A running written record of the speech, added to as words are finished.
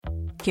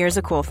Here's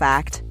a cool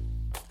fact.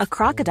 A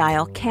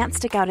crocodile can't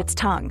stick out its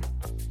tongue.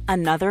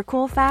 Another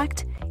cool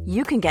fact,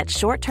 you can get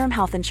short-term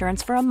health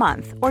insurance for a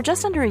month or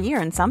just under a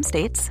year in some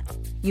states.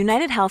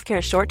 United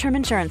Healthcare short-term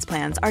insurance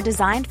plans are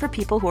designed for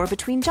people who are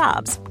between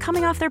jobs,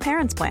 coming off their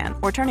parents' plan,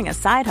 or turning a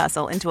side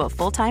hustle into a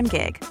full-time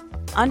gig.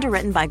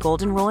 Underwritten by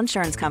Golden Rule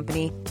Insurance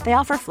Company, they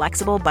offer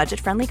flexible,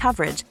 budget-friendly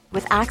coverage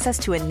with access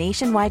to a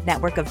nationwide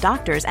network of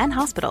doctors and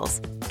hospitals.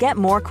 Get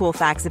more cool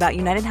facts about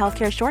United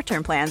Healthcare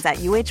short-term plans at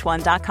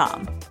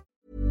uh1.com.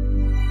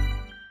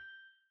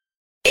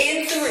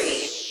 In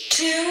 3,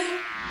 2,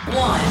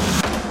 1.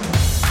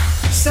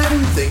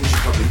 7 things you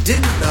probably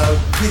didn't know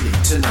you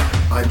need to know.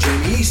 I'm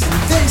Jamie East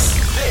and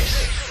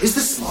this is the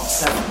Smart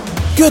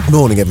 7. Good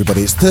morning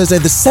everybody, it's Thursday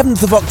the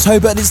 7th of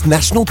October and it's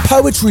National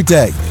Poetry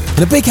Day. And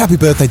a big happy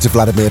birthday to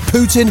Vladimir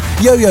Putin,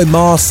 Yo-Yo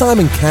Ma,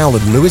 Simon Cowell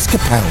and Lewis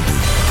Capaldi.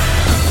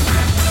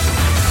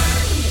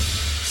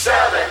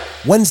 7.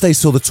 Wednesday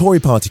saw the Tory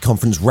party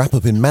conference wrap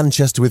up in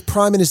Manchester with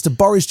Prime Minister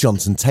Boris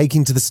Johnson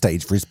taking to the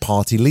stage for his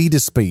party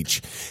leader's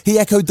speech. He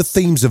echoed the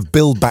themes of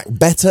Build Back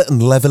Better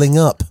and Levelling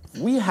Up.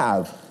 We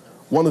have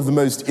one of the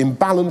most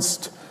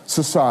imbalanced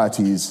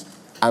societies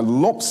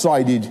and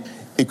lopsided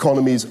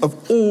economies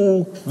of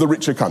all the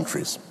richer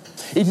countries.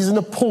 It is an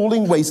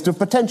appalling waste of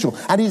potential,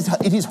 and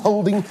it is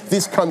holding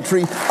this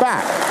country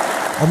back.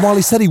 And while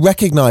he said he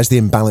recognised the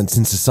imbalance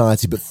in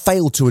society but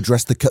failed to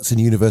address the cuts in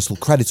universal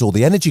credit or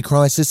the energy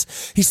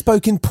crisis, he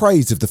spoke in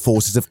praise of the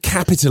forces of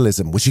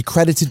capitalism, which he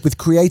credited with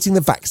creating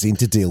the vaccine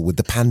to deal with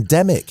the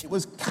pandemic. It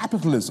was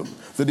capitalism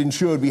that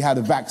ensured we had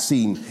a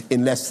vaccine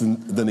in less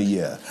than a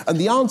year. And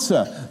the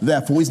answer,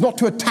 therefore, is not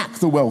to attack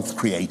the wealth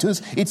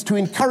creators, it's to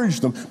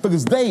encourage them,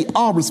 because they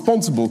are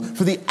responsible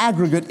for the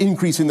aggregate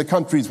increase in the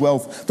country's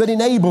wealth that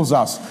enables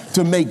us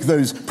to make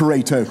those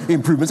Pareto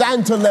improvements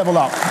and to level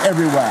up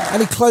everywhere.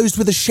 And he closed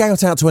with a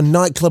shout out to a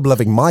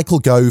nightclub-loving Michael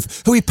Gove,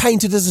 who he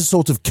painted as a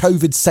sort of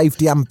COVID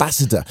safety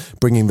ambassador,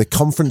 bringing the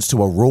conference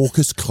to a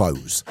raucous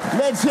close.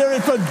 Let's hear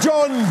it for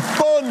John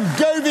Bon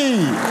Jovi,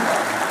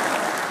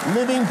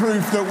 living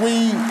proof that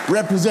we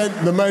represent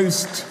the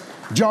most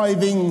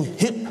jiving,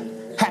 hip,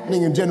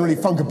 happening and generally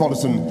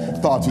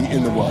funkapolitan party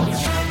in the world.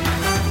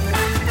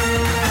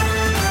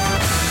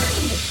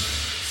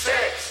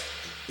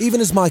 Even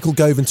as Michael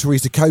Gove and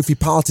Theresa Coffey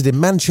parted in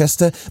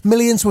Manchester,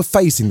 millions were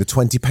facing the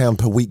 £20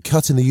 per week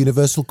cut in the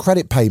universal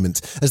credit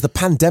payment as the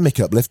pandemic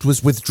uplift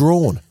was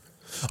withdrawn.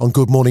 On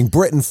Good Morning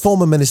Britain,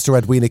 former Minister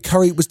Edwina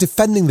Currie was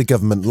defending the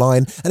government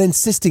line and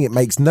insisting it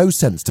makes no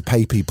sense to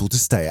pay people to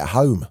stay at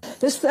home.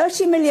 There's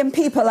 30 million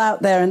people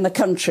out there in the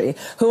country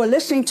who are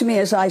listening to me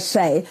as I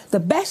say, the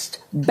best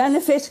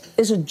benefit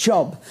is a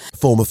job.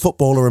 Former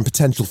footballer and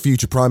potential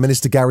future Prime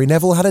Minister Gary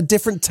Neville had a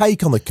different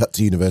take on the cut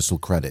to universal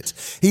credit.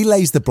 He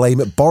lays the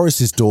blame at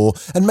Boris's door,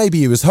 and maybe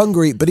he was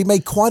hungry, but he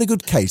made quite a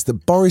good case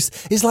that Boris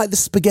is like the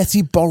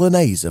spaghetti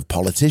bolognese of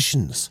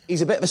politicians.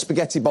 He's a bit of a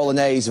spaghetti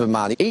bolognese of a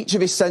man. Each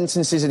of his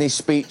sentences and his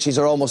speeches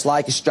are almost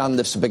like a strand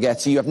of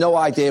spaghetti. You have no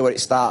idea where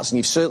it starts and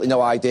you've certainly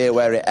no idea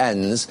where it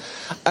ends.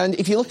 And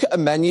if you look at a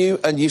menu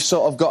and you've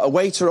sort of got a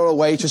waiter or a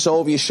waitress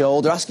over your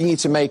shoulder asking you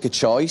to make a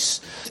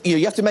choice,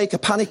 you have to make a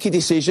panicky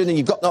decision and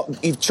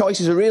your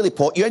choices are really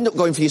poor, you end up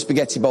going for your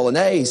spaghetti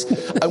bolognese.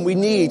 And we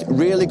need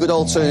really good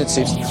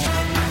alternatives.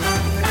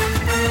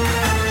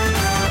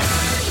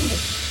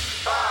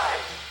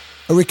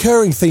 A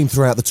recurring theme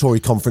throughout the Tory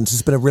conference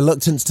has been a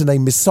reluctance to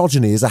name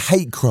misogyny as a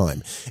hate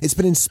crime. It's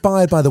been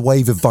inspired by the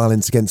wave of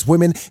violence against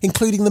women,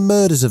 including the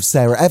murders of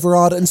Sarah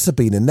Everard and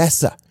Sabina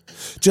Nessa.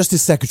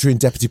 Justice Secretary and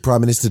Deputy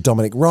Prime Minister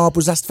Dominic Raab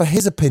was asked for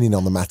his opinion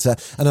on the matter,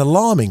 and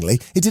alarmingly,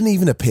 he didn't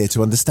even appear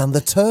to understand the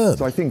term.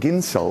 So I think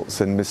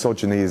insults and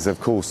misogyny is, of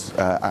course,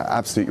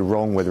 absolutely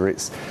wrong, whether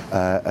it's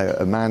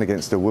a man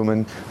against a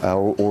woman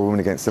or a woman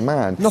against a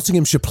man.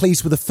 Nottinghamshire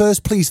Police were the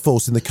first police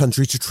force in the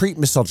country to treat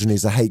misogyny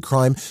as a hate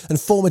crime, and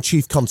former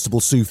Chief Constable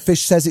Sue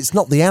Fish says it's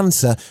not the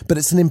answer, but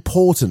it's an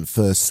important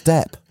first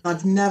step.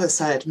 I've never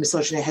said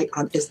misogyny hate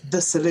crime is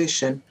the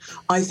solution.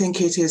 I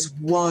think it is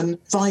one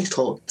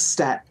vital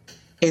step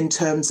in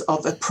terms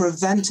of a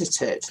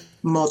preventative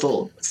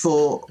model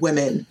for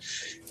women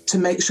to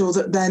make sure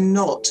that they're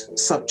not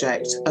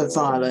subject of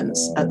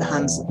violence at the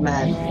hands of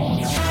men.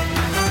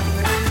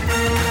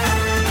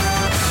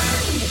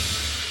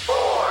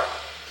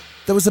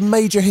 There was a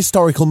major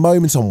historical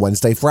moment on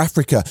Wednesday for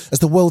Africa as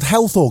the World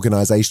Health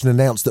Organization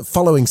announced that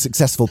following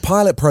successful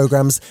pilot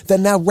programs, they're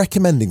now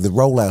recommending the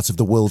rollout of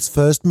the world's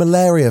first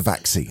malaria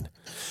vaccine.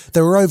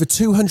 There are over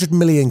 200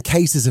 million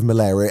cases of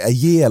malaria a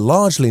year,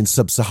 largely in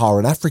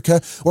sub-Saharan Africa,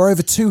 where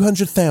over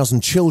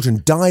 200,000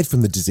 children died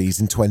from the disease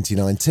in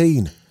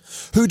 2019.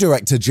 WHO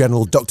Director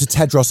General Dr.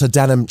 Tedros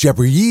Adhanom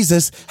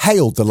Ghebreyesus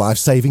hailed the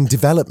life-saving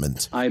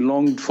development. I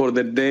longed for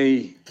the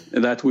day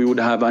that we would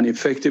have an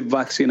effective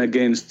vaccine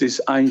against this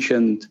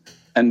ancient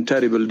and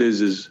terrible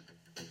disease.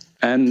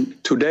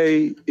 And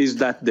today is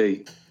that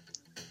day,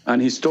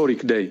 an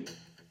historic day.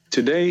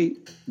 Today,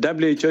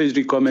 WHO is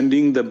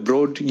recommending the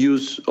broad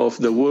use of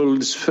the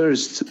world's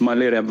first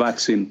malaria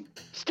vaccine.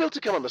 Still to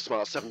come on the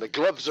Smart 7, the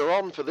gloves are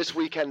on for this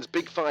weekend's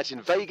big fight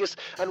in Vegas,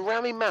 and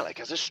Rami Malek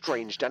has a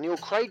strange Daniel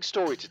Craig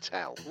story to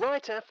tell,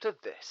 right after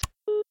this.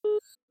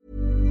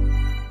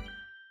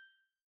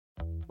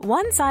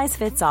 One size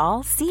fits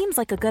all seems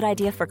like a good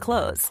idea for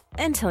clothes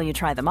until you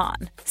try them on.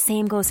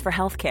 Same goes for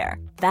healthcare.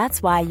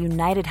 That's why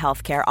United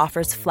Healthcare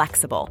offers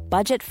flexible,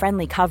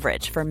 budget-friendly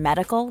coverage for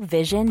medical,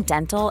 vision,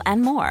 dental,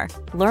 and more.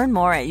 Learn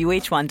more at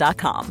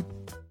uh1.com.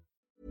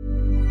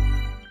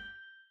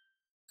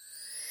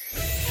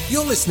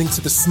 You're listening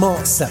to the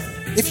Smart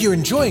 7. If you're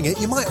enjoying it,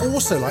 you might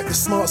also like the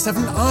Smart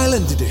 7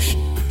 Ireland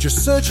edition.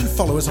 Just search and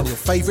follow us on your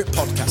favourite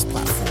podcast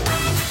platform.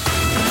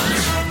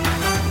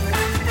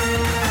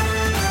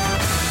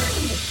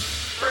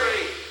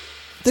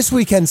 This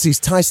weekend sees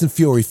Tyson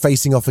Fury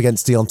facing off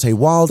against Deontay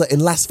Wilder in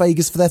Las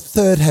Vegas for their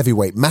third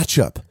heavyweight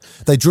matchup.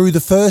 They drew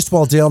the first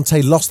while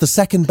Deontay lost the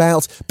second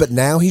bout, but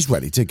now he's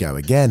ready to go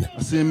again.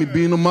 I see me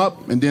beating him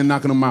up and then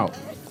knocking him out.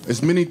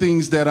 There's many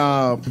things that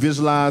I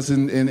visualized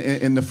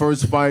in the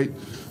first fight,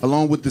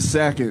 along with the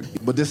second.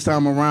 But this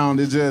time around,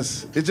 it's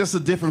just a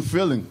different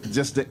feeling,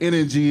 just the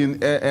energy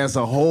as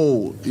a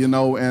whole, you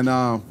know. And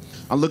I'm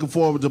looking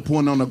forward to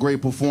putting on a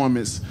great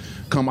performance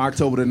come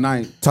October the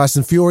 9th.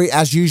 Tyson Fury,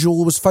 as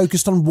usual, was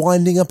focused on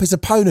winding up his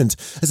opponent,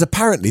 as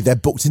apparently they're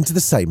booked into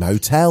the same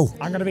hotel.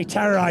 I'm going to be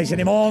terrorising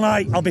him all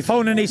night. I'll be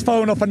phoning his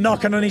phone up and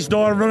knocking on his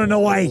door and running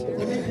away,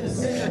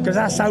 because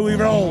that's how we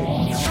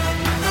roll.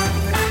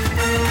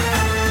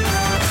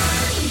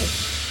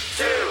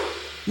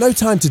 No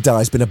Time to Die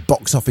has been a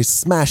box office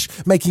smash,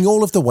 making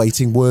all of the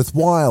waiting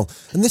worthwhile.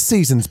 And this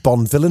season's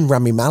Bond villain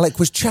Rami Malek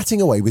was chatting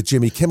away with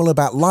Jimmy Kimmel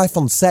about life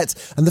on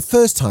set and the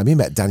first time he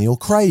met Daniel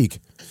Craig.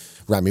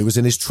 Rami was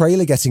in his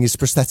trailer getting his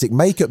prosthetic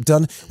makeup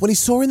done when he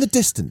saw in the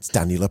distance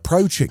Daniel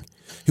approaching.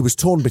 He was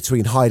torn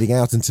between hiding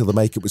out until the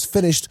makeup was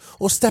finished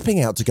or stepping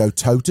out to go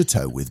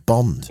toe-to-toe with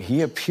Bond.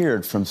 He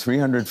appeared from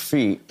 300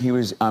 feet. He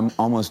was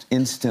almost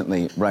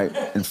instantly right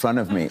in front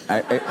of me.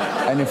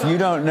 And if you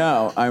don't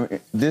know,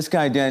 this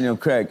guy, Daniel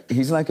Craig,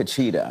 he's like a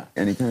cheetah.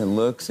 And he kind of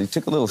looks, he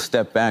took a little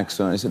step back,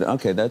 so I said,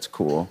 okay, that's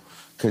cool.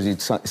 Because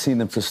he'd seen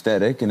the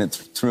prosthetic and it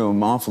threw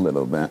him off a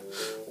little bit.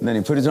 And then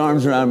he put his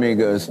arms around me and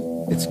goes,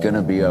 it's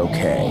gonna be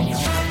okay.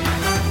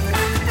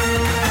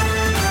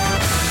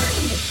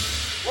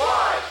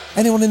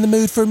 Anyone in the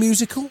mood for a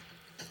musical?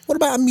 What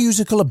about a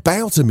musical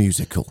about a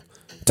musical?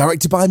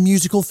 Directed by a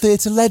musical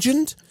theatre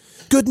legend?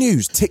 Good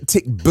news, Tick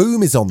Tick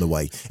Boom is on the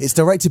way. It's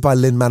directed by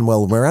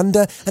Lin-Manuel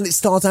Miranda and it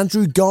stars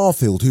Andrew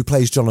Garfield, who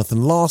plays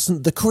Jonathan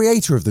Larson, the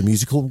creator of the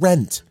musical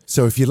Rent.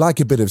 So if you like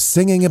a bit of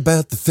singing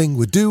about the thing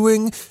we're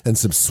doing and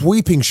some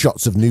sweeping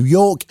shots of New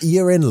York,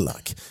 you're in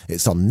luck.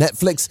 It's on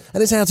Netflix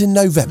and it's out in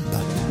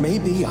November.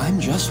 Maybe I'm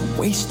just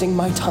wasting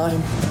my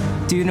time.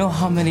 Do you know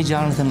how many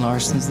Jonathan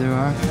Larsons there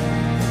are?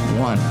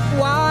 One.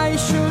 Why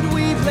should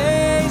we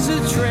blaze a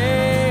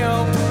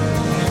trail?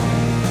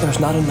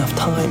 There's not enough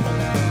time.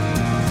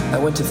 I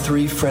went to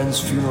 3 friends'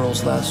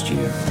 funerals last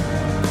year,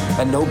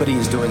 and nobody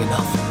is doing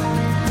enough.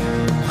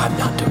 I'm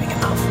not doing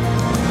enough.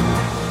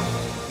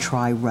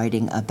 Try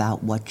writing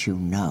about what you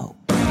know.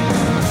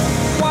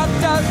 What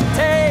does it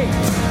take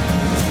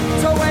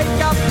to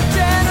wake up the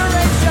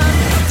generation?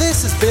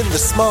 This has been The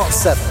Smart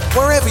 7.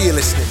 Wherever you're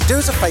listening, do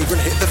us a favour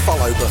and hit the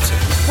follow button.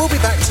 We'll be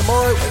back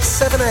tomorrow at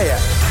 7 a.m.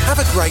 Have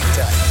a great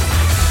day.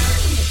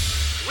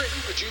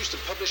 Written, produced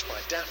and published by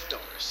Daft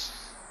Doris.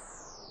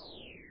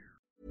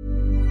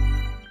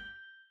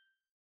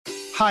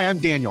 Hi, I'm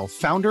Daniel,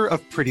 founder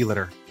of Pretty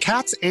Litter.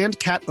 Cats and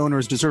cat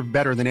owners deserve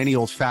better than any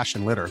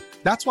old-fashioned litter.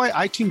 That's why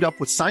I teamed up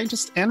with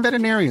scientists and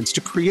veterinarians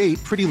to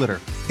create Pretty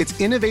Litter. Its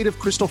innovative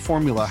crystal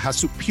formula has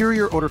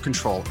superior odor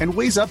control and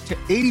weighs up to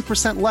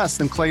 80% less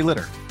than clay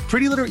litter.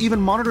 Pretty Litter even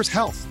monitors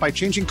health by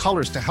changing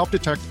colors to help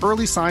detect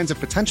early signs of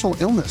potential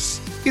illness.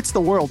 It's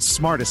the world's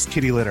smartest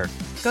kitty litter.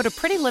 Go to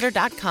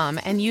prettylitter.com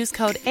and use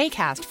code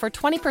ACAST for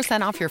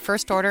 20% off your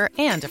first order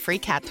and a free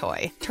cat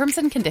toy. Terms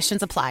and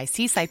conditions apply.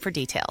 See site for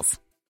details.